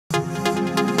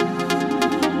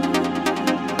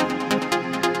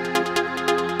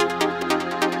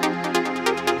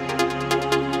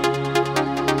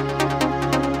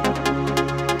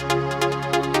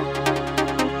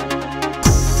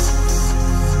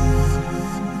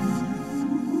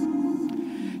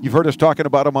You've heard us talking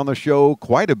about them on the show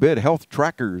quite a bit. Health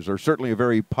trackers are certainly a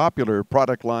very popular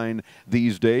product line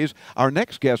these days. Our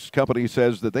next guest company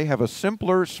says that they have a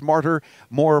simpler, smarter,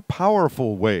 more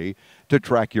powerful way to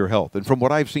track your health. And from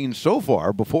what I've seen so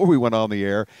far, before we went on the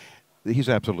air, he's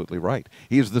absolutely right.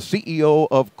 He is the CEO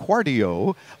of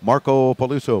Qardio, Marco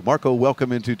Peluso. Marco,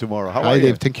 welcome into Tomorrow. How are you? Hi,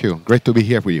 Dave. Thank you. Great to be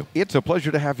here with you. It's a pleasure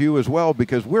to have you as well,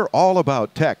 because we're all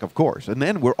about tech, of course, and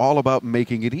then we're all about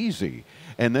making it easy.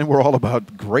 And then we're all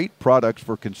about great products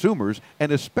for consumers,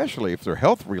 and especially if they're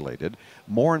health-related.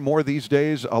 More and more these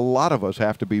days, a lot of us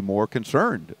have to be more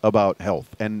concerned about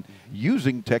health. And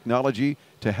using technology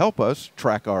to help us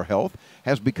track our health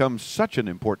has become such an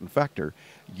important factor.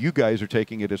 You guys are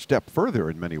taking it a step further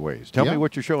in many ways. Tell me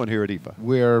what you're showing here at IFA.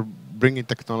 We're bringing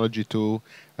technology to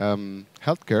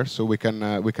healthcare, so we can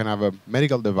have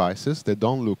medical devices that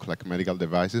don't look like medical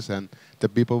devices and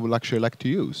that people will actually like to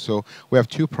use. So we have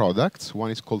two products.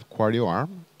 One is called Qardio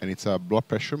Arm, and it's a blood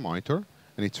pressure monitor,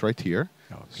 and it's right here.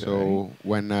 Okay. So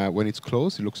when it's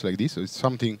closed, it looks like this. So it's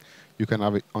something you can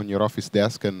have it on your office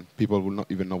desk and people will not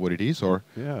even know what it is, or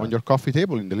on your coffee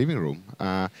table in the living room.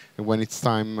 And when it's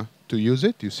time to use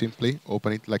it, you simply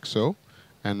open it like so,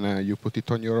 and you put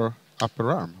it on your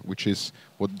upper arm, which is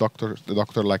what the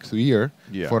doctor likes to hear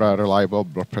for a reliable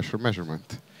blood pressure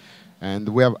measurement. And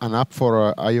we have an app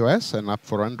for iOS and an app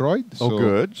for Android. So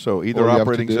good. So either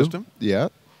operating system? Yeah.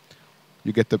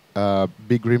 You get the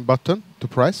big green button to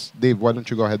press. Dave, why don't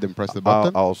you go ahead and press the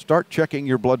button? I'll start checking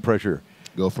your blood pressure.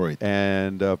 Go for it.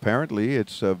 And apparently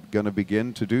it's going to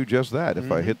begin to do just that.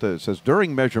 If I hit it says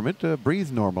during measurement,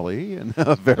 breathe normally, and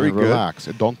very good. Relax,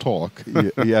 don't talk.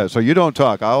 Yeah, so you don't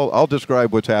talk. I'll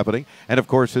describe what's happening. And of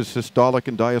course, his systolic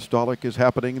and diastolic is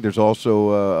happening. There's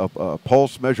also a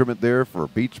pulse measurement there for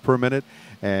beats per minute.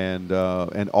 And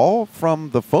all from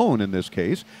the phone in this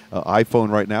case, iPhone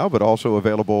right now, but also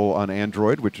available on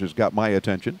Android, which has got my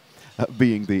attention,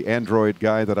 being the Android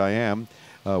guy that I am.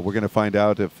 We're going to find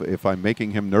out if I'm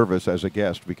making him nervous as a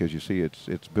guest, because you see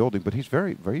it's building, but he's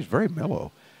very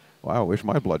mellow. Wow, where's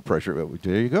my blood pressure?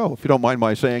 There you go. If you don't mind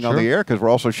my saying on the air, because we're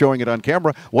also showing it on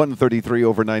camera,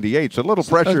 133/98. So a little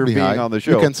pressure being on the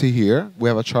show. You can see here, we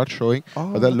have a chart showing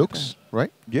how that looks,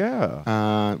 right?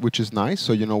 Yeah. Which is nice,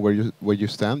 so you know where you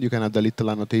stand. You can add a little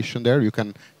annotation there. You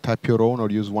can type your own or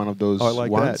use one of those I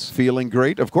like ones. that. Feeling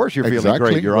great? Of course you're feeling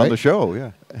great. You're on the show,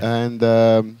 yeah. And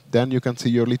then you can see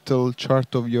your little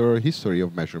chart of your history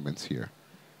of measurements here.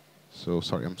 So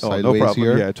sorry, I'm sideways no problem.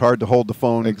 here. Yeah, it's hard to hold the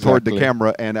phone toward the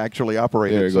camera and actually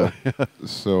operate there it. You go.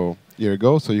 So here you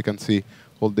go. So you can see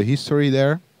all the history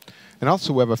there. And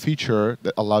also we have a feature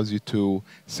that allows you to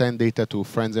send data to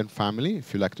friends and family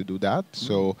if you like to do that.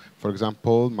 So for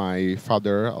example, my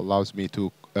father allows me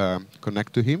to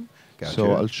connect to him. Gotcha.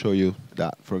 So I'll show you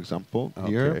that, for example,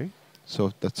 here.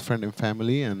 So that's friend and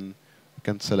family, and you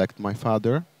can select my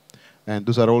father. And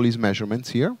those are all his measurements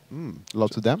here,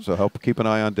 lots of them. So help keep an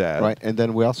eye on Dad. Right, and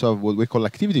then we also have what we call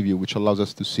activity view, which allows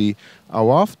us to see how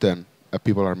often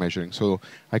people are measuring. So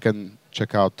I can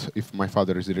check out if my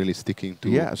father is really sticking to...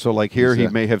 Yeah, so like here, he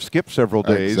may have skipped several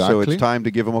days, so it's time to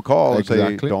give him a call and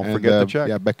say, don't forget to check.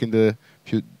 Yeah, back in the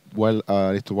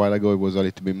little while ago, it was a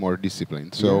little bit more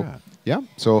disciplined. So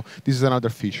so this is another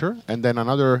feature. And then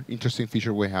another interesting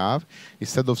feature we have,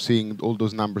 instead of seeing all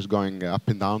those numbers going up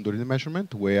and down during the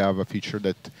measurement, we have a feature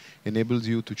that enables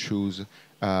you to choose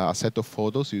a set of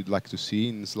photos you'd like to see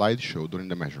in slideshow during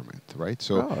the measurement, right?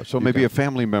 So maybe a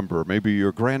family member, maybe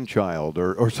your grandchild,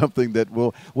 or something that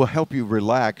will help you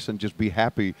relax and just be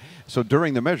happy. So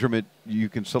during the measurement, you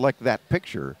can select that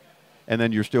picture, and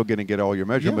then you're still going to get all your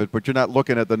measurements, but you're not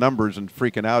looking at the numbers and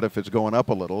freaking out if it's going up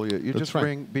a little. You're just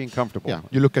being comfortable. Yeah,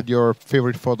 you look at your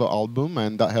favorite photo album,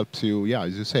 and that helps you,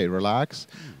 as you say, relax,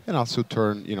 and also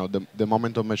turn the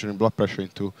moment of measuring blood pressure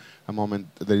into a moment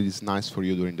that is nice for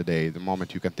you during the day, the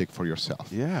moment you can take for yourself.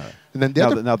 Yeah. And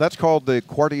then now that's called the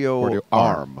Qardio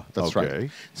Arm. That's right.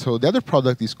 So the other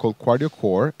product is called Qardio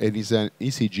Core. It is an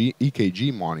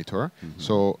EKG monitor.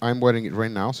 So I'm wearing it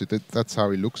right now. So that's how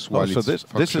it looks while it's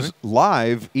functioning. This is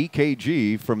live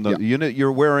EKG from the unit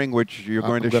you're wearing, which you're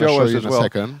going to show us as well.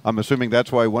 I'm assuming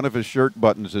that's why one of his shirt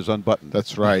buttons is unbuttoned.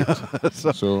 That's right.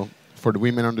 So for the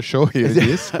women on the show, here it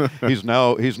is. he's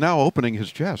now opening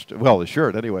his chest. Well, his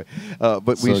shirt anyway. But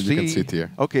we see. You can see it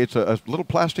here. Okay, it's a little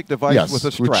plastic device with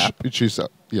a strap. Which is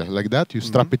like that. You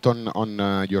strap it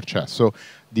on your chest. So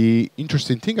the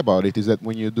interesting thing about it is that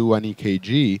when you do an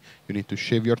EKG, you need to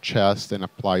shave your chest and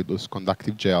apply those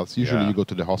conductive gels. Usually you go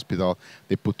to the hospital,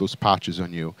 they put those patches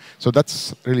on you. So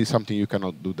that's really something you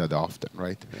cannot do that often,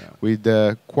 right? Yeah. With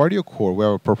the Qardio Core, we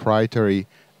have a proprietary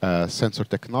sensor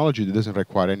technology that doesn't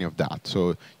require any of that.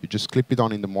 So you just clip it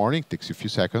on in the morning, takes you a few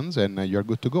seconds, and you're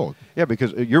good to go. Yeah,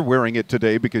 because you're wearing it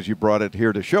today because you brought it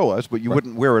here to show us, but you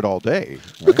wouldn't wear it all day.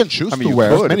 Right? You can choose to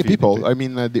wear it. Many people. I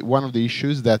mean, one of the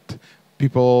issues that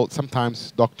people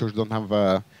sometimes doctors don't have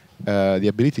the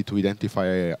ability to identify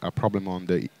a problem on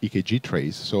the EKG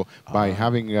trace. So by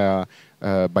having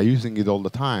by using it all the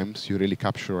times, you really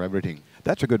capture everything.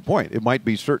 That's a good point. It might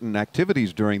be certain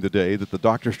activities during the day that the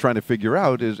doctor's trying to figure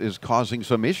out is causing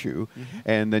some issue.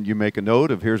 And then you make a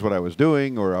note of here's what I was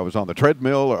doing, or I was on the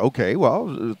treadmill, or okay,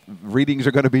 well, readings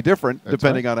are going to be different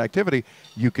depending on activity.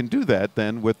 You can do that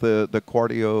then with the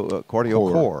Qardio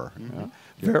Core.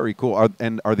 Very cool.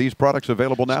 Are these products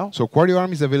available now? So Qardio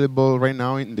Arm is available right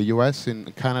now in the US,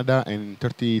 in Canada, and in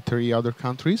 33 other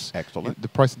countries. Excellent. The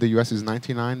price in the US is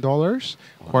 $99. Wow.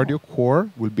 Qardio Core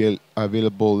will be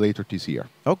available later this year.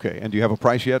 Okay. And do you have a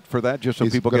price yet for that, just so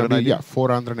people get an idea? Yeah,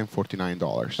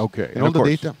 $449. Okay. And all the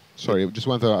data. Sorry, I just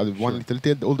want to add one little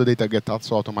detail. All the data get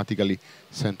also automatically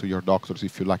sent to your doctors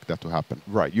if you like that to happen.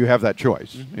 Right, you have that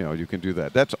choice. You know, you can do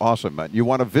that. That's awesome, man. You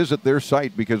want to visit their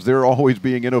site because they're always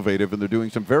being innovative and they're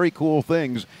doing some very cool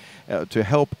things to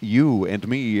help you and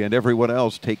me and everyone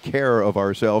else take care of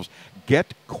ourselves.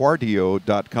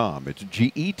 GetQuardio.com. It's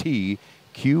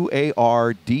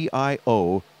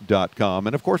GetQuardio.com.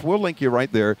 And of course, we'll link you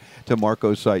right there to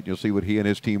Marco's site. You'll see what he and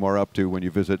his team are up to when you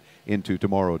visit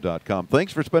intotomorrow.com.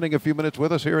 Thanks for spending a few minutes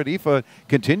with us here at IFA.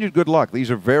 Continued good luck.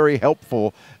 These are very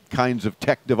helpful kinds of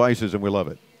tech devices, and we love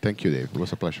it. Thank you, Dave. It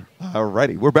was a pleasure. All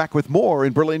righty. We're back with more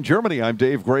in Berlin, Germany. I'm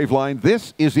Dave Graveline.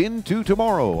 This is Into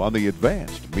Tomorrow on the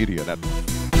Advanced Media Network.